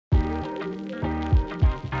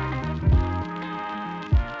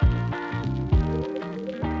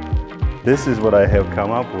This is what I have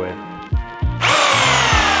come up with.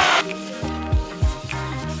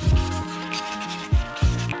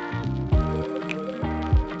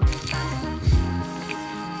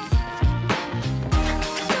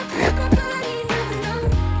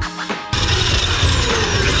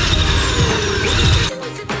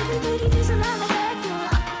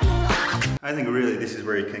 I think really this is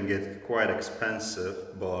where it can get quite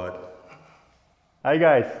expensive, but... Hi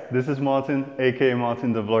guys, this is Martin, aka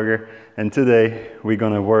MartinTheVlogger, and today we're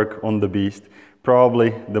gonna work on TheBeast,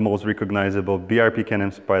 probably the most recognizable BRP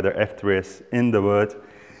CanAm Spyder F3S in the world.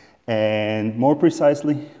 And more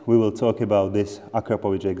precisely, we will talk about this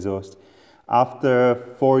Akrapovic exhaust. After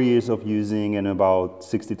 4 years of using and about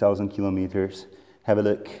 60,000 kilometers, have a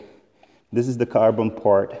look. This is the carbon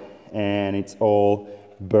part, and it's all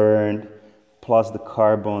burned, plus the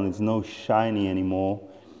carbon is no shiny anymore.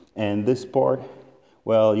 And this part,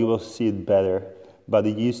 well, you will see it better, but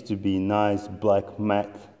it used to be nice black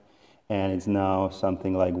matte, and it's now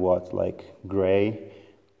something like what, like gray,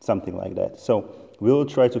 something like that. So we'll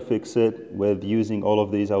try to fix it with using all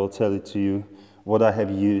of these. I will tell it to you what I have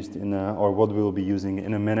used in or what we'll be using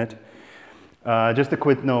in a minute. Just a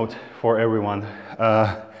quick note for everyone.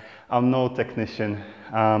 I'm no technician,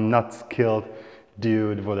 I'm not skilled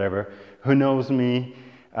dude, whatever. Who knows me?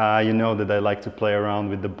 You know that I like to play around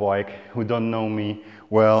with the bike. Who don't know me?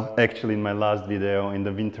 Well, actually in my last video, in the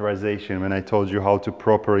winterization, when I told you how to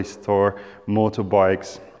properly store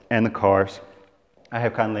motorbikes and cars, I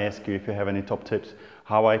have kindly asked you if you have any top tips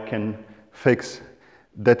how I can fix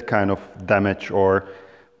that kind of damage, or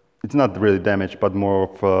it's not really damage, but more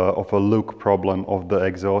of a look problem of the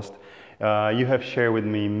exhaust. You have shared with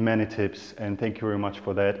me many tips, and thank you very much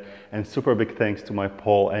for that. And super big thanks to my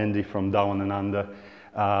pal Andy from Down and Under.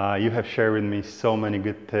 You have shared with me so many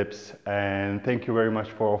good tips, and thank you very much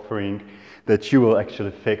for offering that you will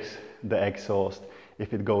actually fix the exhaust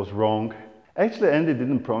if it goes wrong. Actually, Andy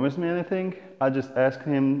didn't promise me anything. I just asked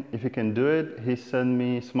him if he can do it. He sent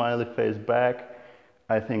me smiley face back.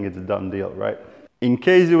 I think it's a done deal, right? In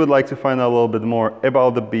case you would like to find out a little bit more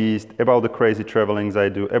about TheBeast, about the crazy travelings I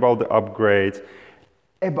do, about the upgrades,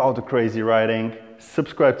 about the crazy riding,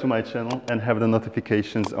 subscribe to my channel and have the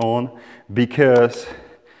notifications on, because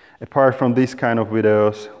apart from these kind of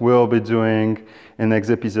videos, we'll be doing in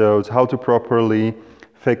next episodes how to properly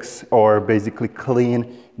fix or basically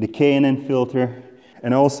clean the CanAm filter.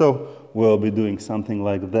 And also we'll be doing something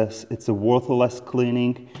like this. It's a waterless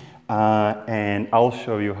cleaning. And I'll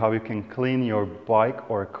show you how you can clean your bike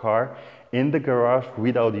or car in the garage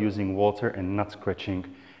without using water and not scratching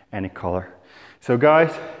any color. So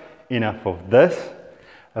guys, enough of this.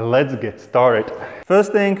 Let's get started.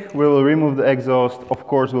 First thing, we will remove the exhaust. Of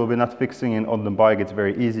course, we'll be not fixing it on the bike. It's a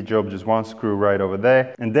very easy job, just one screw right over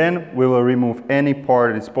there. And then we will remove any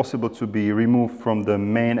part that is possible to be removed from the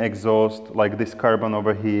main exhaust, like this carbon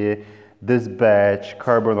over here, this badge,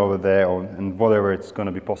 carbon over there, and whatever it's going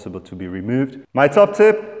to be possible to be removed. My top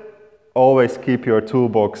tip, always keep your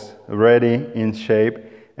toolbox ready, in shape,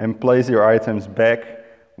 and place your items back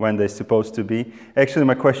when they're supposed to be. Actually,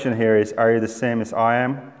 my question here is, are you the same as I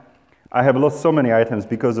am? I have lost so many items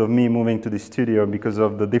because of me moving to the studio, because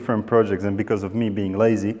of the different projects, and because of me being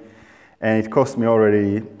lazy. And it cost me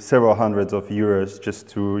already several hundreds of euros just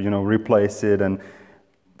to, you know, replace it and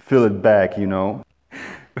fill it back, you know.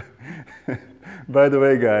 By the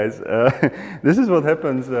way, guys, this is what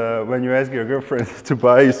happens when you ask your girlfriend to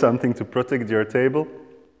buy you something to protect your table.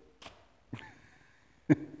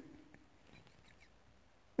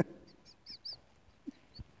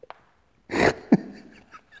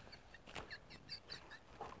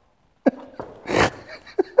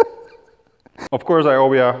 Of course, I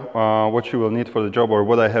owe you what you will need for the job, or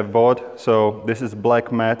what I have bought. So this is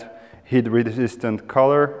black matte, heat-resistant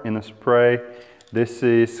color in a spray. This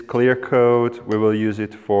is clear coat. We will use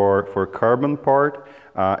it for carbon part.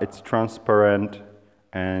 It's transparent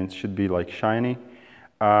and should be like shiny.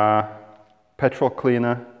 Petrol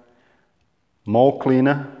cleaner, mold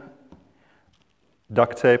cleaner,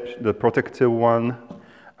 duct tape, the protective one,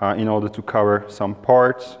 in order to cover some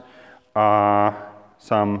parts,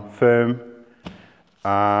 some foam.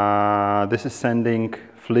 This is sanding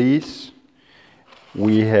fleece.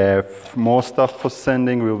 We have more stuff for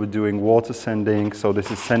sanding. We'll be doing water sanding. So this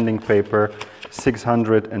is sanding paper,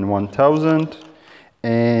 600 and 1000.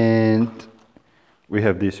 And we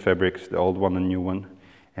have these fabrics, the old one and new one.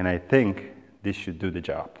 And I think this should do the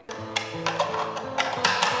job.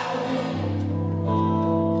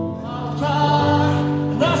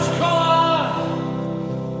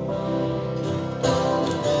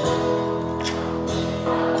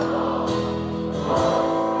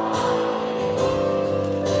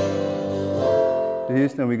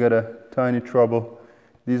 Houston, we got a tiny trouble.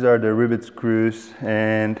 These are the rivet screws,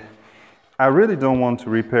 and I really don't want to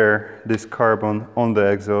repair this carbon on the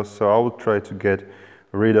exhaust, so I will try to get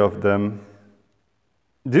rid of them.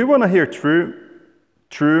 Do you want to hear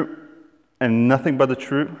true, and nothing but the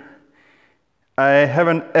truth? I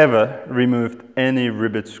haven't ever removed any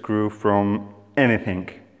rivet screw from anything.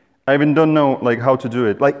 I even don't know like how to do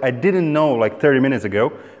it. Like I didn't know like 30 minutes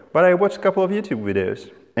ago, but I watched a couple of YouTube videos,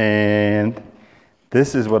 and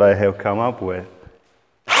this is what I have come up with.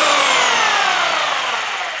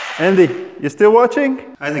 Andy, you still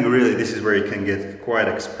watching? I think really this is where it can get quite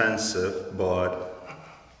expensive, but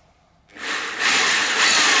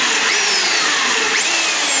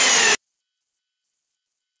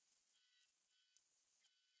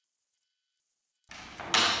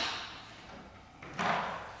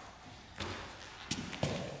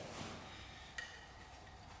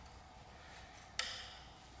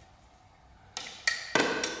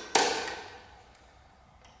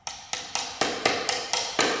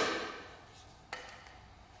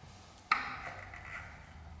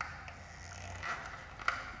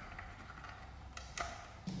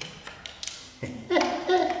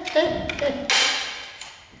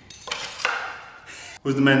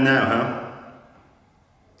who's the man now, huh?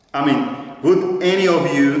 I mean, would any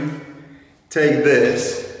of you take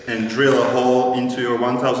this and drill a hole into your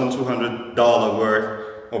 $1,200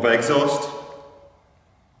 worth of exhaust?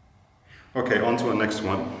 Okay, on to the next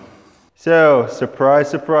one. So, surprise,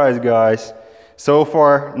 surprise, guys. So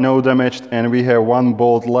far, no damage, and we have one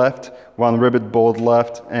bolt left, one rivet bolt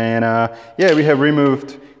left, and yeah, we have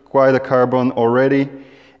removed quite a carbon already.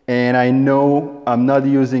 And I know I'm not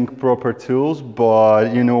using proper tools,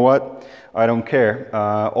 but you know what? I don't care.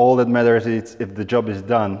 All that matters is if the job is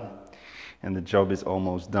done, and the job is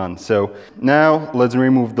almost done. So now let's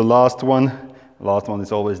remove the last one. The last one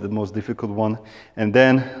is always the most difficult one. And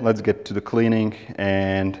then let's get to the cleaning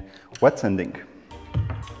and wet sanding.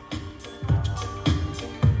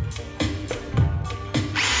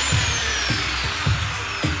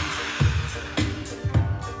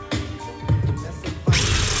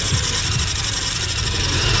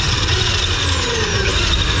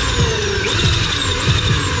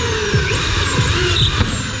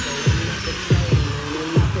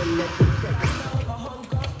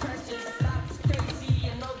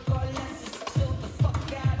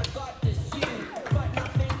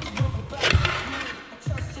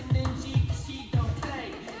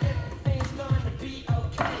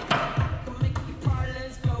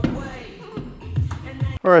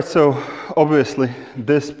 Alright, so obviously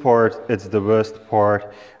this part, it's the worst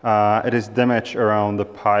part. It is damaged around the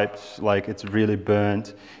pipes, like it's really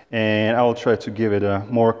burnt, and I will try to give it a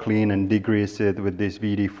more clean and degrease it with this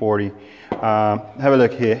WD-40. Have a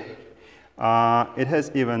look here. It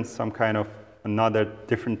has even some kind of another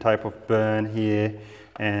different type of burn here,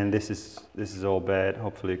 and this is all bad.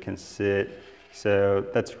 Hopefully you can see it. So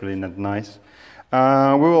that's really not nice.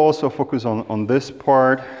 We will also focus on this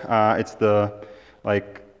part. It's the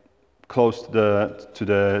like close to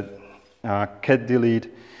the cat delete.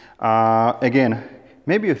 Again,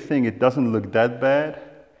 maybe you think it doesn't look that bad,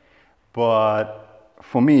 but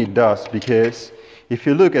for me it does, because if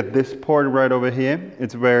you look at this part right over here,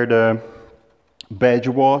 it's where the badge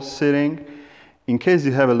was sitting. In case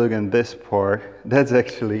you have a look at this part, that's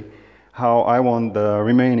actually how I want the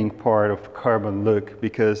remaining part of carbon look,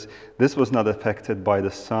 because this was not affected by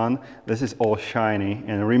the sun. This is all shiny,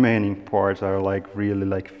 and the remaining parts are like really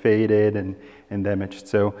like faded and damaged.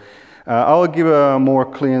 So I'll give a more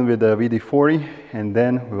clean with the WD-40, and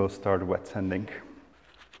then we will start wet sanding.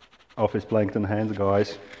 Office plankton hands,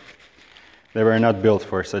 guys. They were not built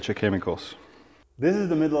for such a chemicals. This is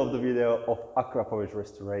the middle of the video of Akrapovic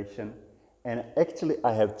restoration, and actually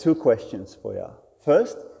I have two questions for you.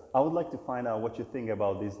 First, I would like to find out what you think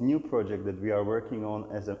about this new project that we are working on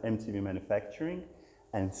as an MTV manufacturing.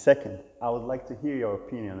 And second, I would like to hear your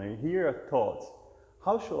opinion and hear your thoughts.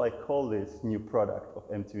 How should I call this new product of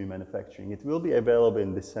MTV manufacturing? It will be available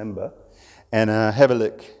in December. And have a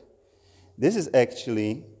look. This is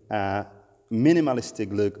actually a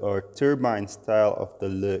minimalistic look or turbine style of the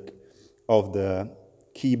look of the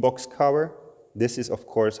key box cover. This is of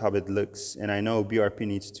course how it looks. And I know BRP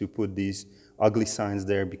needs to put these ugly signs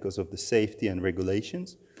there because of the safety and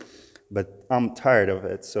regulations, but I'm tired of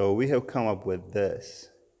it, so we have come up with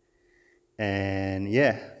this. And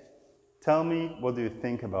yeah, tell me what do you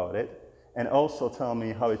think about it, and also tell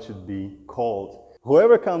me how it should be called.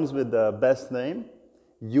 Whoever comes with the best name,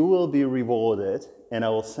 you will be rewarded, and I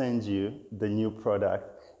will send you the new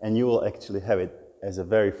product, and you will actually have it as a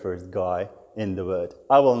very first guy in the world.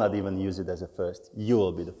 I will not even use it as a first, you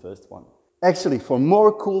will be the first one. Actually, for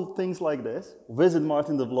more cool things like this, visit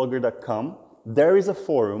MartinTheVlogger.com. There is a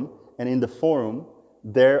forum, and in the forum,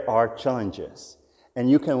 there are challenges. And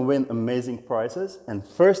you can win amazing prizes. And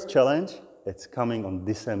first challenge, it's coming on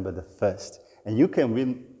December the 1st. And you can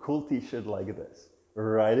win cool t-shirt like this.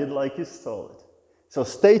 Ride it like you stole it. So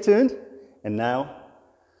stay tuned. And now,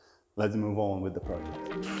 let's move on with the project.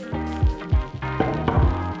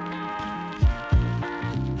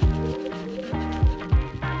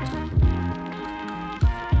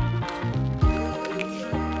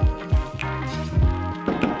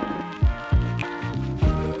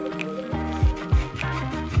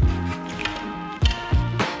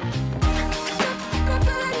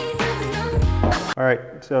 All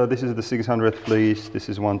right, so this is the 600 fleece, this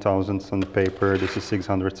is 1000 sandpaper, this is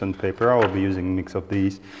 600 sandpaper. I will be using a mix of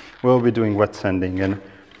these. We'll be doing wet sanding, and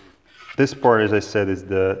this part, as I said, is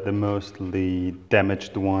the mostly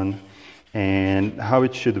damaged one. And how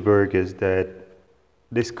it should work is that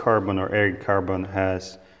this carbon or air carbon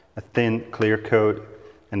has a thin clear coat,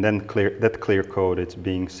 and then that clear coat is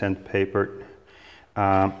being sandpapered.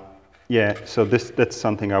 Yeah, so that's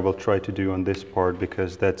something I will try to do on this part,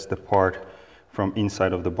 because that's the part from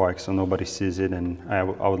inside of the bike, so nobody sees it, and I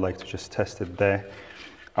would like to just test it there.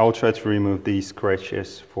 I will try to remove these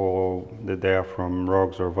scratches that they are from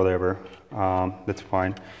rocks or whatever. That's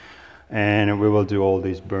fine, and we will do all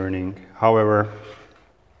this burning. However,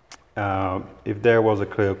 if there was a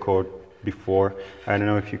clear coat before, I don't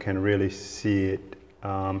know if you can really see it,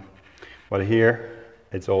 but here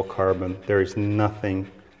it's all carbon. There is nothing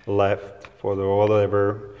left for the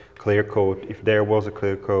whatever clear coat. If there was a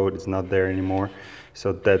clear coat, it's not there anymore.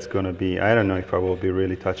 So that's gonna be, I don't know if I will be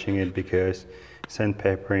really touching it, because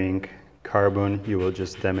sandpapering carbon, you will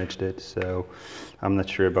just damage it. So I'm not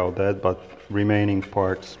sure about that, but remaining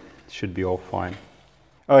parts should be all fine.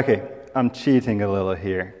 Okay, I'm cheating a little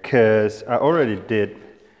here, because I already did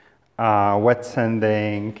wet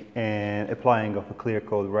sanding and applying of a clear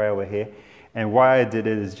coat right over here. And why I did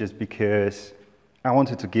it is just because I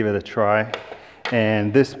wanted to give it a try.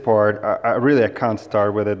 And this part, I can't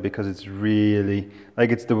start with it, because it's really,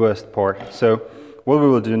 like, it's the worst part. So what we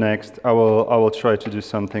will do next, I will try to do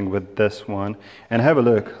something with this one, and have a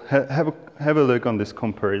look. Have a look on this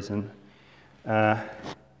comparison.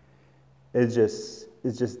 It's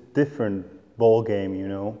just different ball game, you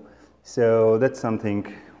know. So that's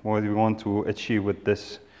something what we want to achieve with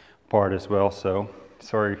this part as well. So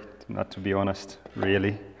sorry not to be honest,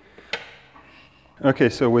 really. Okay,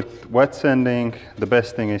 so with wet sanding, the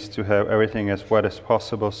best thing is to have everything as wet as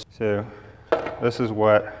possible. So this is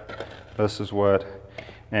wet,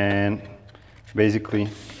 and basically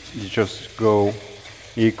you just go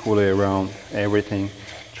equally around everything,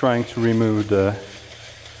 trying to remove the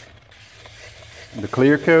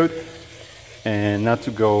clear coat and not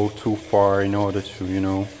to go too far in order to, you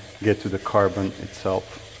know, get to the carbon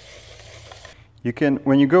itself. You can,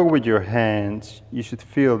 when you go with your hands, you should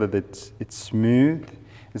feel that it's smooth.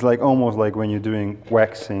 It's like almost like when you're doing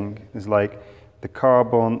waxing. It's like the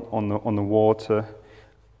carbon on the water.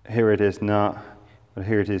 Here it is not, but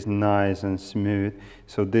here it is nice and smooth.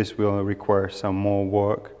 So this will require some more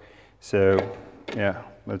work. So yeah,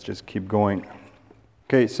 let's just keep going.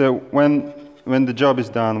 Okay, so when the job is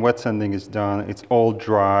done, wet sanding is done, it's all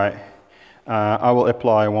dry. I will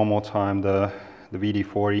apply one more time the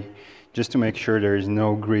WD-40. Just to make sure there is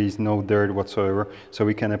no grease, no dirt whatsoever, so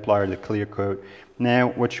we can apply the clear coat. Now,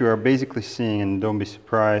 what you are basically seeing, and don't be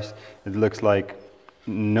surprised, it looks like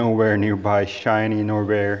nowhere nearby shiny,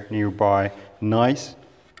 nowhere nearby nice,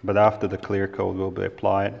 but after the clear coat will be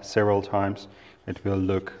applied several times, it will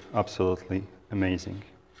look absolutely amazing.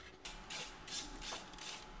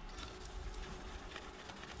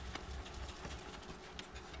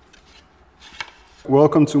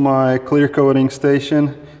 Welcome to my clear coating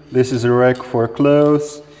station. This is a rack for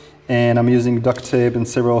clothes, and I'm using duct tape and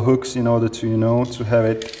several hooks in order to, you know, to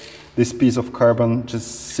have this piece of carbon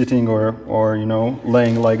just sitting or you know,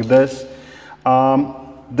 laying like this.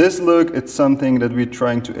 This look, it's something that we're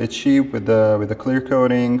trying to achieve with the clear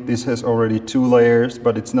coating. This has already 2 layers,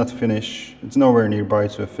 but it's not finished. It's nowhere nearby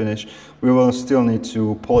to a finish. We will still need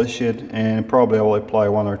to polish it, and probably I will apply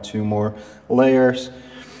 1 or 2 more layers.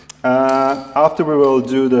 After we will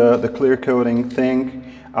do the clear coating thing,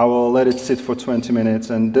 I will let it sit for 20 minutes,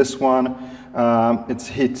 and this one, it's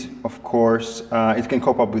heat, of course. It can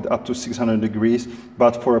cope up with up to 600 degrees,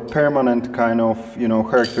 but for a permanent kind of, you know,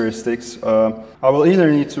 characteristics, I will either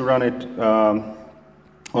need to run it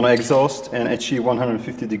on exhaust and achieve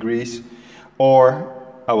 150 degrees, or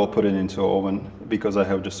I will put it into an oven, because I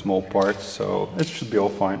have just small parts, so it should be all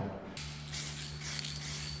fine.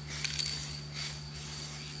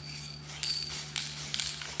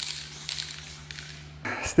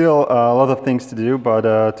 still a lot of things to do, but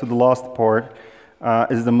to the last part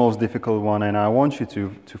is the most difficult one, and I want you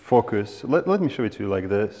to focus. Let me show it to you like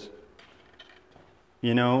this.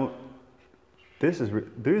 You know, this is,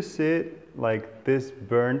 do you see it, like this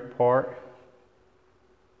burnt part?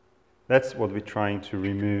 That's what we're trying to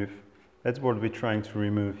remove. That's what we're trying to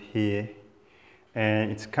remove here. And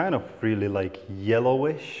it's kind of really like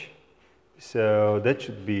yellowish. So that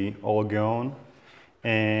should be all gone.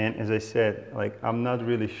 And as I said, like I'm not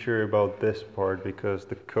really sure about this part because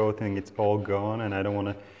the coating, it's all gone, and I don't want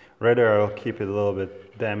to, rather I'll keep it a little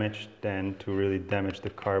bit damaged than to really damage the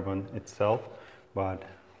carbon itself, but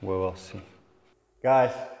we will see.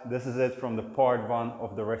 Guys, this is it from the part 1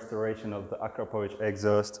 of the restoration of the Akrapovic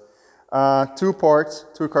exhaust. 2 parts,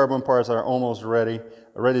 2 carbon parts are almost ready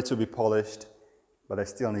to be polished, but I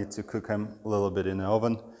still need to cook them a little bit in the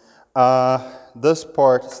oven. This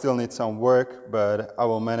part still needs some work, but I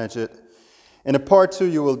will manage it. In the part 2,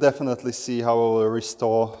 you will definitely see how I will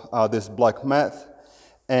restore this black mat,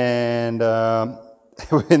 and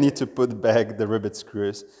we need to put back the rivet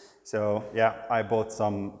screws. So yeah, I bought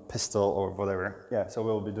some pistol or whatever. Yeah, so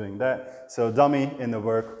we'll be doing that. So dummy in the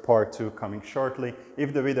work, part 2 coming shortly.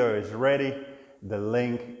 If the video is ready, the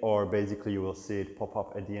link, or basically you will see it pop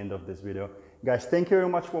up at the end of this video. Guys, thank you very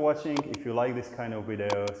much for watching. If you like this kind of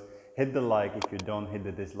videos, hit the like. If you don't, hit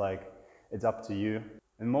the dislike. It's up to you.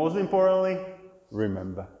 And most importantly,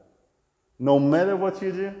 remember, no matter what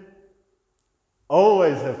you do,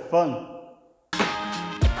 always have fun.